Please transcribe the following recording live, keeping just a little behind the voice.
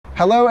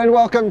Hello and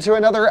welcome to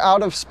another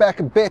Out of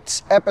Spec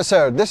Bits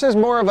episode. This is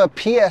more of a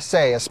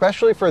PSA,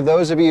 especially for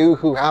those of you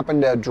who happen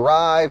to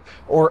drive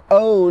or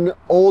own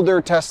older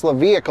Tesla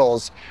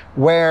vehicles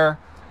where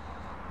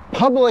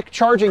public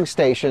charging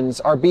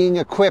stations are being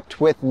equipped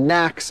with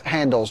NACS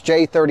handles,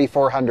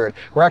 J3400.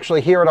 We're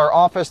actually here at our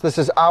office. This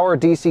is our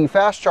DC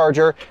fast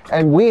charger,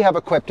 and we have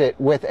equipped it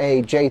with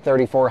a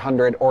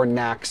J3400 or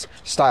NACS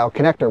style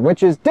connector,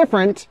 which is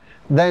different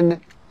than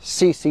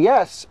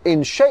CCS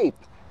in shape,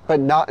 but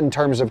not in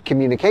terms of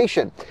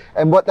communication.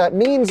 And what that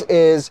means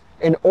is,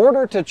 in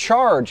order to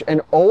charge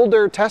an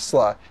older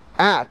Tesla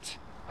at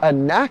a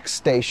NACS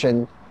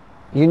station,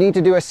 you need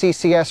to do a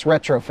CCS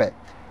retrofit.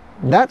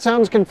 That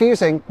sounds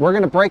confusing. We're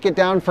going to break it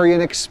down for you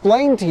and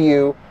explain to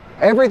you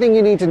everything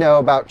you need to know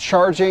about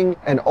charging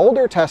an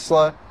older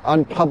Tesla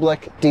on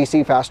public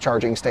DC fast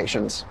charging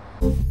stations.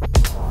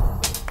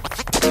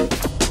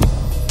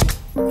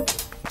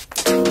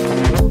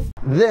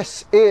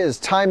 This is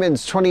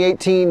Tijmen's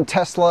 2018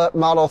 Tesla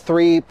Model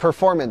 3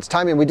 Performance.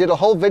 Tijmen, we did a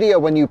whole video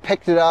when you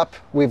picked it up.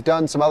 We've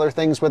done some other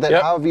things with it.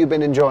 Yep. How have you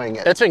been enjoying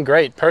it? It's been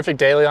great. Perfect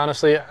daily,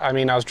 honestly. I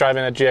mean, I was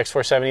driving a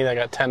GX470 that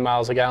got 10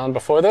 miles a gallon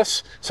before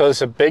this. So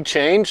it's a big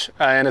change,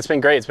 and it's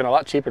been great. It's been a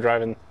lot cheaper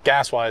driving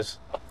gas-wise.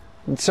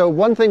 So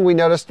one thing we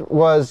noticed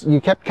was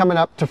you kept coming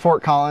up to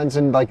Fort Collins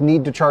and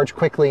need to charge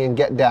quickly and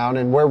get down.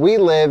 And where we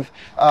live,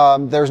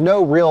 there's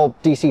no real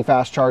DC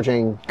fast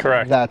charging.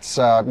 Correct. That's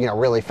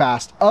really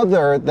fast,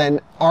 other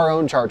than our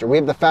own charger. We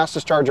have the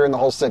fastest charger in the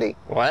whole city.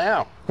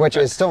 Wow. Which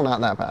is still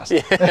not that fast.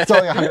 Yeah. It's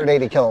only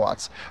 180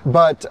 kilowatts.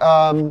 But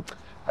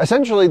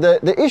essentially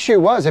the issue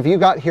was, if you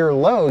got here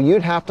low,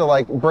 you'd have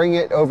to bring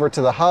it over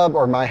to the hub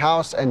or my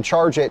house and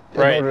charge it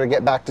in order to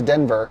get back to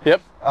Denver.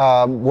 Yep.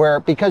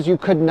 Because you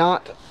could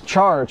not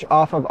charge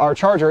off of our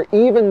charger,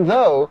 even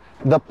though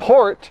the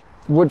port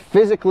would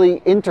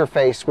physically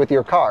interface with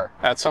your car.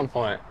 At some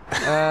point.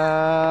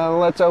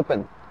 Let's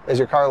open. Is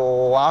your car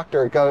locked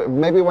or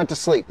maybe it went to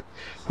sleep?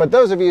 But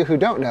those of you who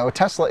don't know,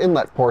 Tesla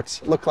inlet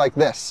ports look like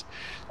this.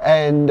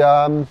 And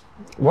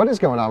what is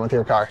going on with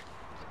your car?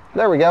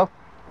 There we go,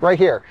 right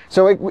here.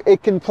 So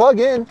it can plug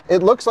in.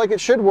 It looks like it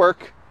should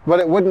work, but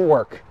it wouldn't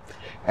work.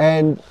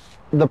 And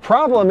the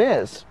problem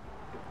is,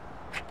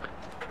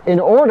 in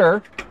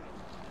order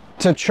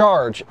to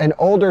charge an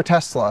older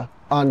Tesla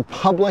on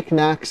public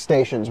NACS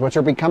stations, which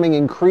are becoming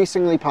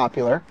increasingly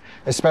popular,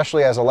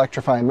 especially as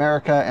Electrify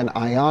America and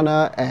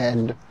Iona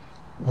and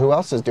who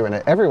else is doing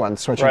it?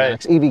 Everyone's switching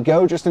NACS.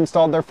 EVgo just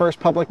installed their first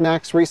public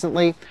NACS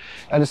recently.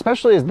 And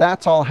especially as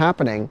that's all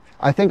happening,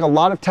 I think a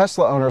lot of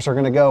Tesla owners are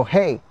going to go,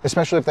 hey,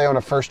 especially if they own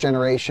a first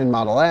generation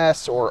Model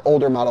S or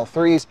older Model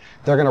 3s,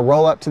 they're going to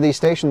roll up to these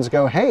stations and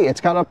go, hey, it's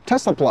got a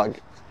Tesla plug.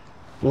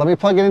 Let me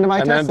plug it into my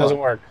Tesla. And then it doesn't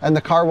work. And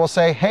the car will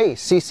say, hey,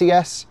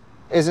 CCS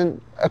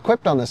isn't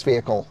equipped on this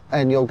vehicle.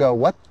 And you'll go,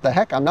 what the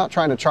heck? I'm not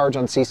trying to charge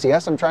on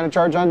CCS. I'm trying to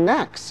charge on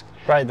NACS.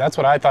 Right. That's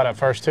what I thought at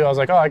first, too. I was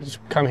like, oh, I can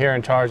just come here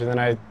and charge. And then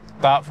I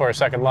thought for a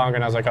second longer,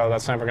 and I was like, oh,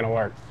 that's never going to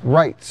work.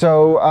 Right.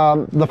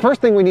 So the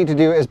first thing we need to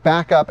do is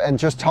back up and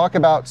just talk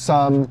about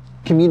some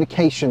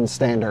communication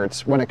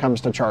standards when it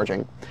comes to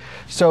charging.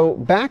 So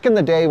back in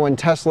the day when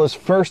Teslas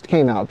first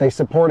came out, they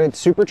supported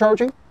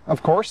supercharging,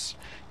 of course,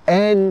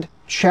 and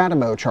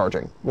CHAdeMO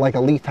charging, like a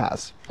Leaf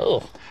has.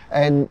 Oh.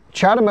 And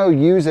CHAdeMO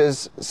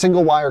uses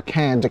single wire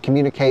CAN to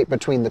communicate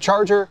between the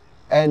charger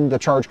and the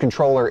charge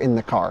controller in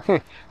the car.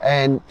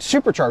 And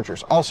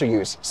superchargers also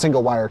use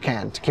single wire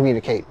CAN to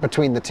communicate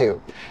between the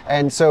two.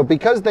 And so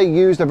because they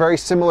used a very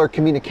similar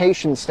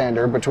communication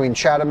standard between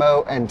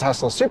CHAdeMO and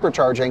Tesla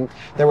supercharging,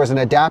 there was an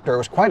adapter. It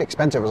was quite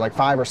expensive. It was like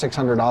 $500 or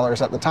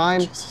 $600 at the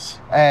time. Jesus.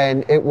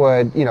 And it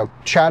would,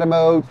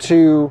 CHAdeMO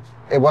to,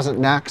 it wasn't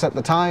NACS at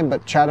the time,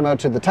 but CHAdeMO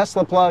to the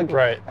Tesla plug.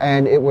 Right.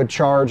 And it would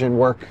charge and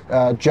work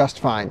just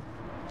fine.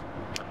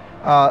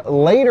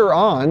 Later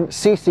on,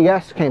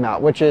 CCS came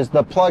out, which is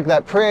the plug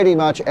that pretty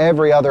much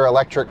every other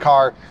electric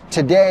car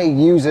today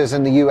uses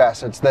in the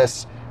US. It's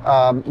this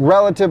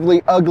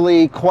relatively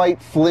ugly, quite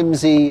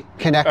flimsy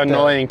connector.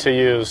 Annoying to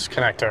use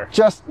connector.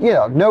 Just,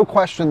 no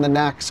question the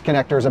NACS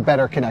connector is a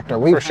better connector.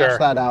 We've hashed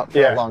that out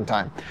for a long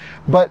time.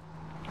 But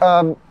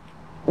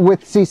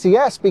with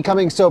CCS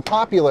becoming so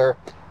popular,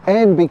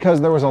 and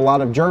because there was a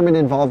lot of German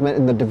involvement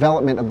in the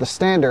development of the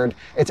standard,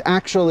 it's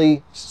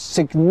actually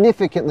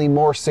significantly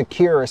more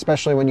secure,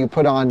 especially when you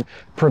put on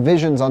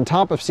provisions on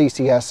top of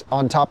CCS,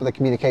 on top of the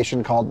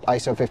communication called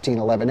ISO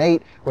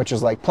 15118, which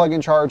is like plug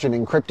and charge and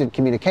encrypted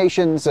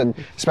communications. And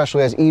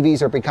especially as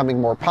EVs are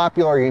becoming more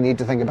popular, you need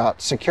to think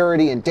about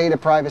security and data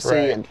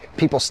privacy and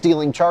people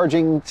stealing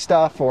charging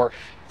stuff or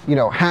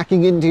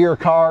hacking into your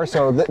car.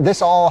 So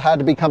this all had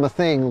to become a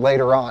thing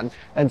later on.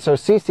 And so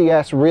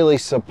CCS really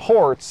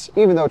supports,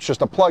 even though it's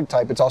just a plug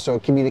type, it's also a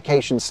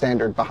communication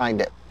standard behind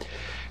it.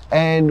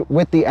 And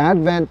with the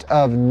advent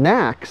of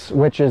NACS,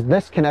 which is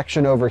this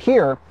connection over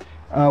here,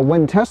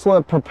 when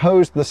Tesla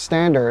proposed the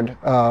standard,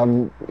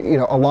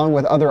 along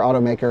with other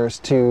automakers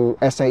to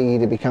SAE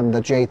to become the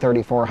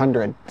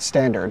J3400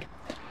 standard,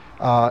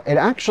 it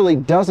actually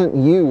doesn't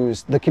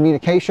use the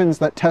communications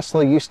that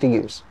Tesla used to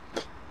use.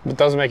 It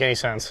doesn't make any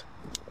sense.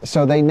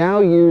 So they now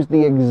use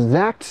the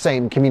exact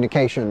same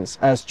communications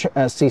as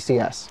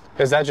CCS.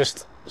 Is that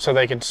just so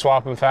they can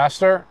swap them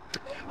faster?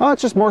 Oh,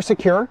 it's just more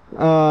secure.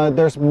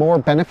 There's more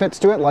benefits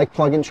to it, like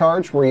plug and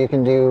charge, where you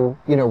can do,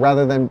 you know,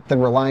 rather than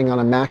relying on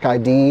a MAC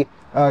ID,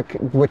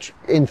 which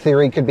in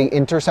theory could be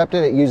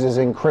intercepted, it uses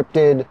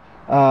encrypted,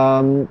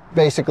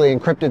 basically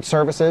encrypted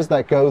services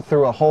that go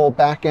through a whole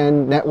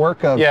back-end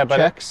network of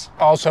checks.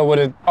 But also, would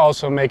it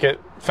also make it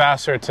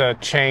faster to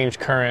change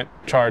current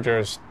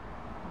chargers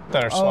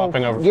that are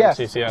swapping over from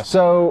CCS?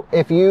 So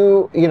if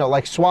you know,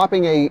 like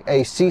swapping a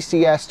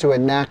CCS to a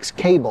NACS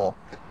cable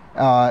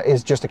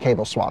is just a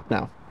cable swap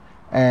now.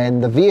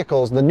 And the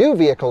vehicles, the new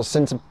vehicles,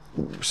 since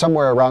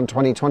somewhere around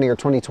 2020 or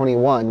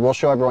 2021, we'll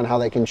show everyone how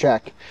they can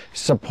check,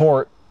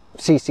 support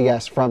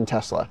CCS from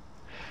Tesla.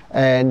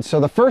 And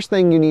so the first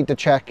thing you need to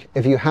check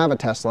if you have a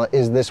Tesla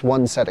is this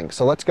one setting.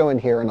 So let's go in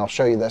here and I'll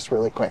show you this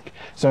really quick.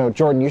 So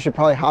Jordan, you should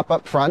probably hop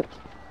up front.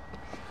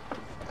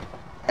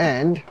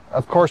 And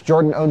of course,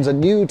 Jordan owns a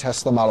new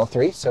Tesla Model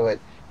 3, so it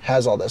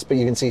has all this, but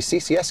you can see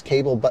CCS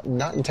cable button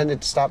not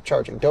intended to stop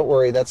charging. Don't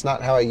worry, that's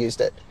not how I used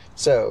it.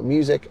 So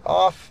music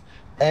off,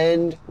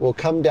 and we'll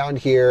come down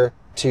here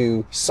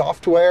to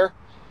software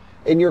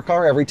in your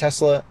car. Every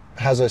Tesla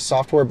has a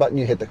software button.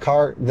 You hit the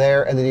car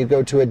there, and then you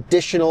go to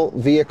additional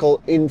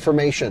vehicle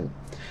information.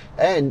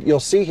 And you'll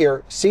see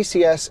here,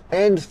 CCS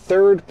and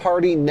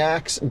third-party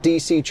NACS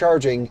DC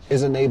charging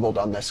is enabled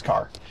on this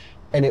car.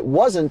 And it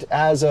wasn't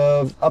as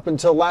of up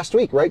until last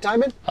week, right,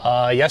 Tijmen?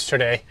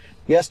 Yesterday.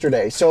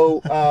 Yesterday.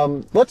 So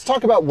let's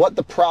talk about what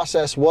the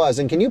process was.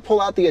 And can you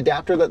pull out the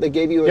adapter that they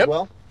gave you as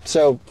well?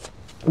 So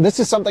this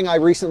is something I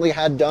recently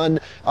had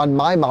done on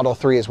my Model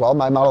 3 as well.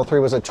 My Model 3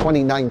 was a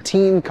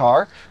 2019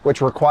 car,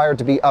 which required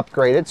to be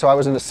upgraded. So I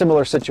was in a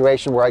similar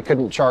situation where I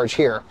couldn't charge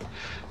here.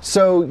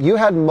 So you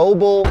had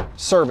mobile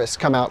service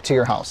come out to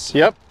your house.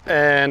 Yep,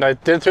 and I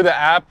did it through the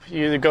app.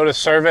 You go to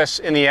service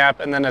in the app,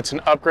 and then it's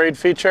an upgrade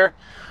feature.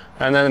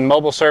 And then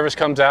mobile service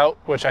comes out,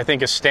 which I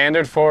think is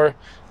standard for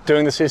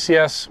doing the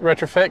CCS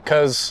retrofit,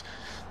 because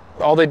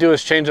all they do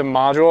is change a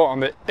module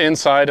on the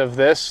inside of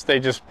this. They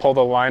just pull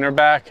the liner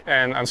back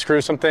and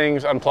unscrew some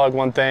things, unplug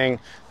one thing,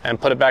 and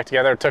put it back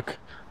together. It took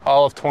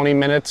all of 20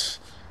 minutes,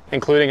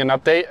 including an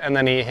update, and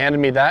then he handed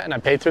me that, and I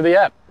paid through the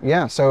app.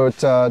 Yeah, so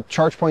it's a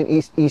ChargePoint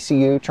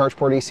ECU,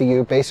 ChargePort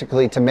ECU,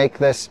 basically to make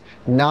this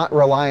not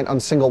reliant on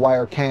single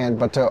wire CAN,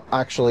 but to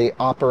actually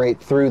operate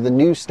through the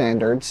new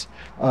standards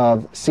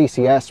of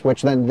CCS,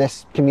 which then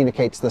this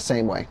communicates the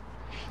same way.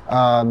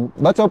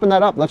 Let's open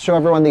that up. Let's show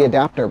everyone the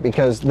adapter,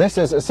 because this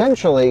is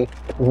essentially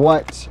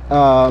what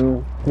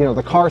you know,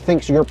 the car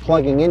thinks you're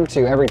plugging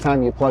into every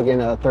time you plug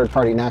in a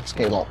third-party NACS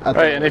cable.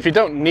 Right, and if you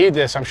don't need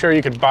this, I'm sure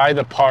you could buy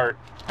the part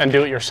and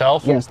do it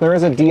yourself. Yes, there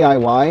is a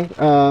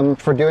DIY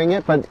for doing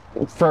it, but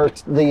for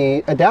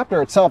the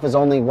adapter itself is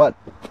only what,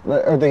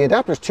 or the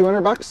adapter's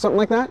 200 bucks, something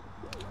like that?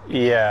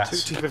 Yeah.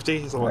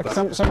 250, something like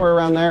that. Somewhere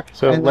around there.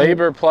 So and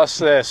labor plus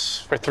this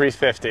for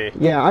 $350.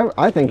 Yeah,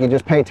 I think you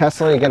just pay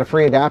Tesla, you get a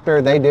free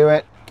adapter, they do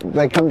it,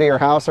 they come to your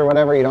house or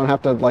whatever, you don't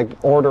have to like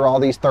order all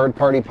these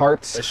third-party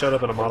parts. They showed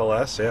up in a Model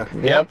S, yeah.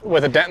 Yep,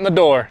 with a dent in the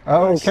door.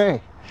 Oh,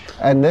 okay.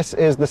 And this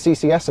is the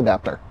CCS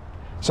adapter.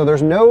 So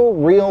there's no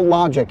real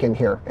logic in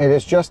here. It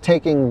is just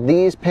taking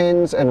these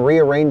pins and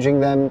rearranging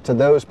them to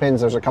those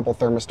pins. There's a couple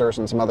thermistors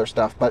and some other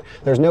stuff, but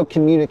there's no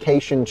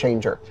communication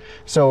changer.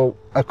 So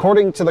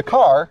according to the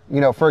car,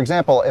 you know, for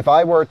example, if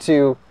I were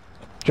to,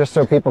 just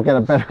so people get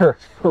a better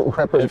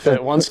representation. If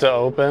it wants to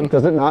open.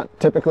 Does it not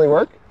typically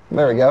work?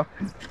 There we go.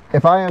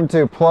 If I am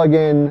to plug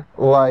in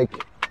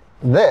like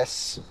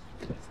this,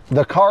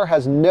 the car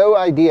has no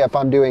idea if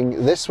I'm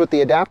doing this with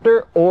the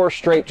adapter or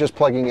straight just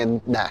plugging in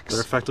NACS.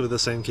 They're effectively the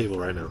same cable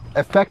right now.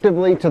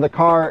 Effectively to the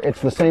car, it's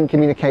the same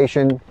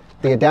communication.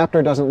 The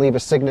adapter doesn't leave a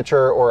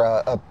signature or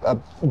a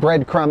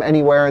breadcrumb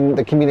anywhere in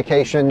the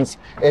communications.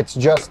 It's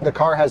just the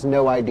car has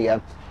no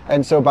idea.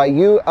 And so by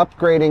you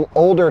upgrading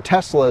older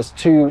Teslas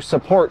to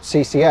support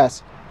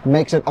CCS,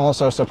 makes it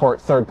also support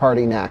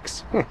third-party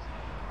NACS.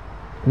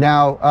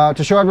 Now,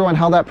 to show everyone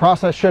how that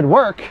process should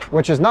work,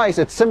 which is nice,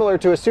 it's similar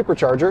to a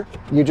supercharger.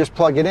 You just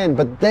plug it in,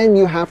 but then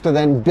you have to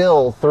then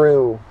bill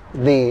through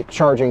the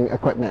charging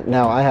equipment.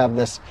 Now, I have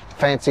this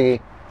fancy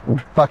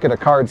bucket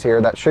of cards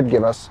here that should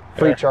give us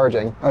free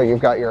charging. Oh, you've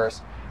got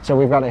yours. So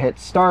we've got to hit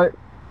start,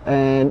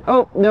 and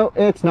oh, no,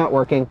 it's not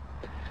working.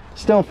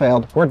 Still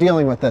failed. We're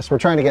dealing with this. We're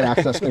trying to get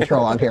access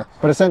control on here.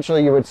 But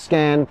essentially, you would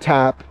scan,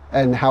 tap,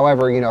 and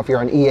however, you know, if you're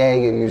on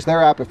EA, you use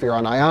their app. If you're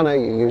on Iona,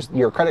 you use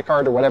your credit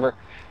card or whatever,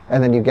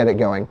 and then you get it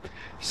going.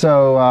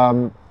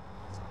 So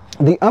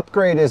the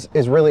upgrade is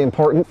really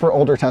important for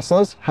older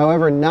Teslas.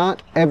 However,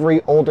 not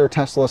every older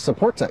Tesla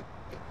supports it.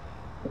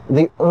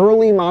 The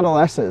early Model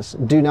S's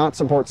do not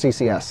support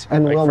CCS,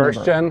 and like will first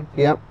never. gen?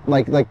 Yep,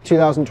 like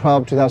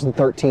 2012,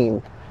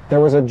 2013. There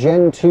was a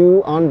Gen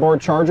 2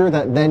 onboard charger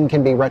that then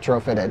can be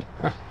retrofitted.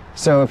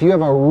 So if you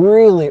have a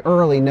really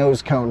early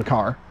nose cone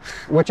car,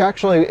 which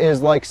actually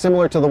is like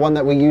similar to the one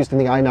that we used in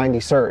the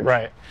i90 Surge,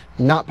 right?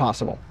 Not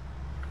possible.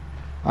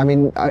 I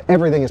mean,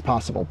 everything is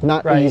possible,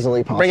 not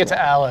easily possible. Bring it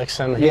to Alex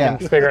and he can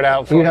figure it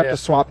out for you. You'd have to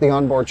swap the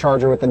onboard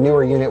charger with the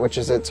newer unit, which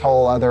is its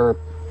whole other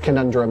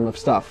conundrum of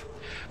stuff.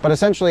 But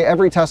essentially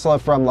every Tesla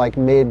from like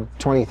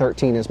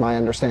mid-2013 is my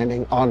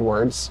understanding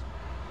onwards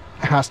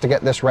has to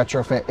get this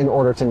retrofit in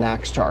order to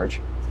NACS charge.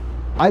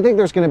 I think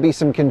there's going to be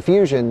some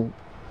confusion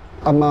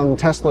among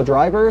Tesla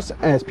drivers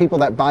as people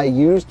that buy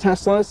used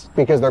Teslas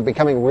because they're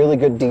becoming really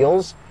good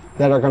deals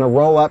that are going to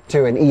roll up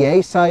to an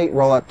EA site,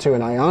 roll up to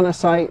an Iona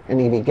site, an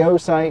EVgo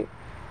site,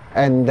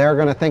 and they're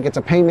going to think it's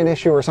a payment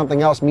issue or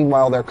something else.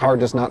 Meanwhile, their car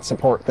does not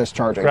support this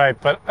charging. Right,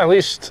 but at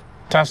least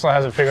Tesla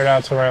has it figured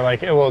out to where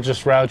like it will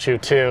just route you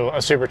to a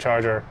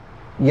supercharger.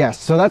 Yes,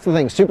 so that's the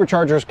thing.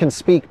 Superchargers can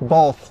speak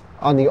both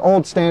on the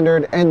old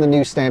standard and the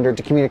new standard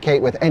to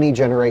communicate with any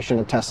generation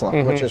of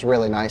Tesla, which is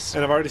really nice.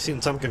 And I've already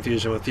seen some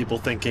confusion with people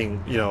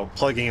thinking, you know,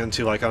 plugging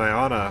into like an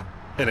Iona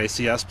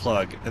NACS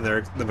plug and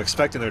them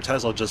expecting their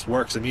Tesla just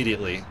works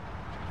immediately.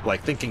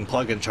 Like thinking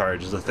plug-in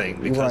charge is a thing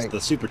because the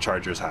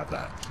superchargers have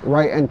that.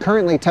 Right, and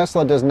currently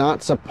Tesla does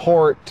not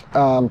support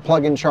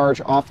plug-in charge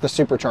off the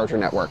supercharger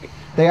network.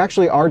 They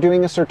actually are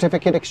doing a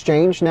certificate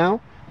exchange now.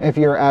 If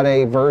you're at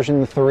a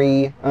version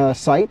 3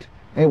 site,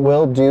 it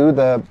will do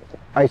the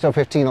ISO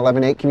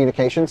 15118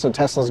 communication, so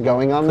Tesla's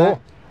going on that.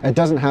 It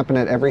doesn't happen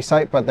at every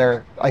site, but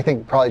they're, I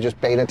think, probably just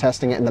beta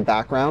testing it in the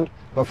background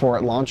before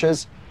it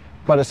launches.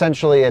 But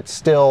essentially, it's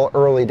still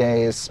early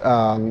days,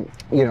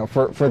 you know,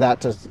 for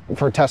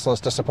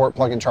Teslas to support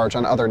plug-in charge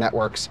on other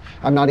networks.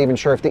 I'm not even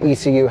sure if the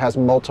ECU has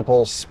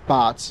multiple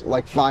spots,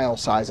 like file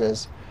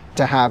sizes,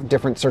 to have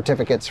different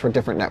certificates for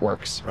different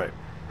networks. Right.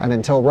 And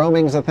until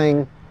roaming's a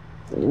thing,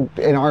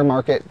 in our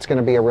market, it's going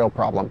to be a real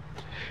problem.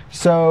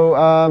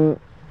 So,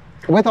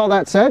 with all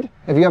that said,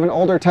 if you have an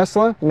older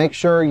Tesla, make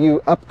sure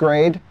you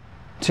upgrade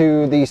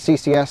to the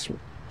CCS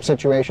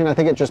situation. I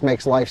think it just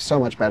makes life so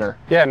much better.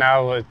 Yeah,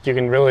 now you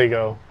can really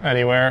go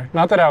anywhere.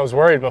 Not that I was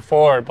worried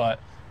before, but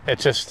it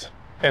just,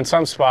 in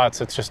some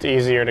spots, it's just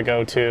easier to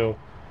go to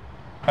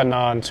a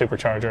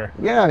non-supercharger.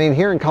 Yeah, I mean,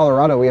 here in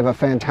Colorado, we have a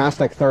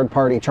fantastic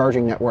third-party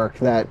charging network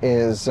that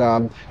is,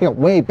 you know,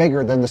 way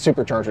bigger than the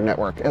supercharger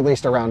network, at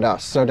least around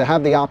us. So to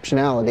have the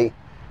optionality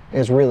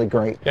is really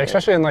great. Yeah,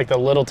 especially in like the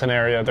Littleton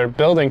area. They're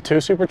building 2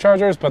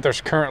 superchargers, but there's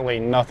currently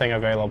nothing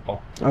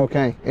available.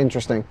 Okay,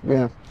 interesting,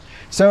 yeah.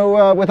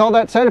 So with all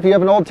that said, if you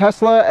have an old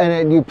Tesla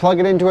and you plug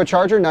it into a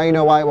charger, now you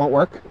know why it won't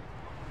work.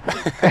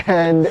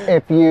 And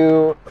if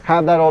you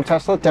have that old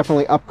Tesla,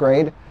 definitely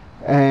upgrade.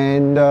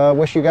 And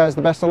wish you guys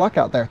the best of luck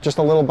out there. Just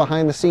a little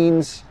behind the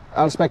scenes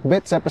Out of Spec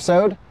Bits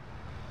episode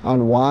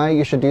on why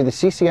you should do the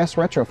CCS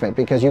retrofit,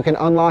 because you can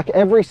unlock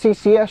every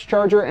CCS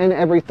charger and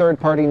every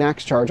third-party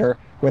NACS charger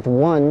with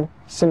one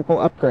simple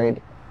upgrade.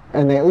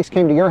 And they at least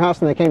came to your house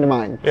and they came to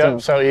mine.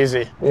 Yep, so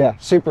easy. Yeah,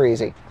 super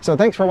easy. So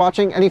thanks for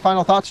watching. Any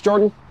final thoughts,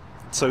 Jordan?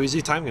 So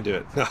easy, time can do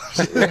it.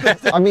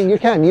 I mean, you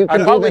can. You can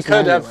I probably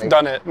could have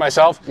done it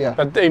myself,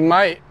 but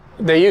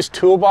they use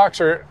Toolbox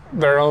or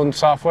their own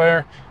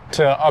software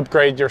to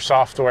upgrade your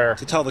software.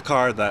 To tell the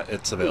car that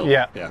it's available.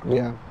 Yeah.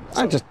 Yeah.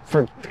 So, just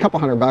for a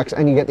couple $100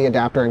 and you get the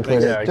adapter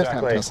included. Yeah, just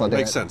have Tesla do it.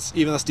 Makes sense.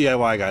 Even us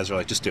DIY guys are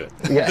like, just do it.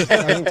 Yeah,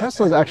 I mean,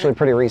 Tesla's actually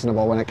pretty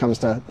reasonable when it comes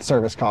to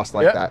service costs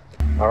like that.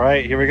 All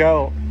right, here we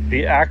go.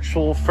 The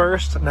actual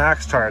first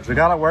NACS charge. We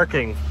got it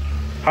working.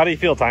 How do you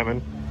feel,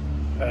 Tijmen?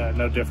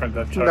 No different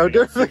than charging. No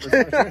different.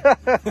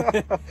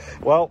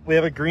 Well, we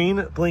have a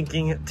green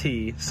blinking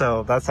T,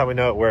 so that's how we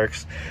know it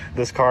works.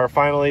 This car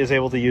finally is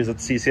able to use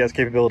its CCS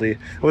capability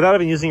without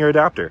even using your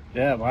adapter.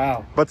 Yeah,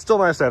 wow. But still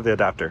nice to have the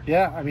adapter.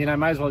 Yeah, I mean, I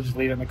might as well just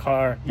leave it in the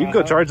car. You can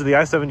go charge at the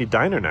I-70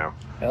 diner now.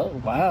 Oh,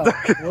 wow.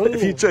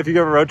 if you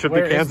go on a road trip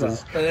to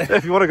Kansas.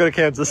 If you want to go to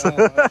Kansas.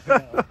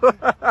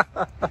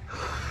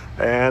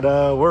 And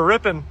we're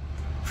ripping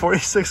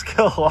 46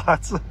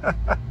 kilowatts.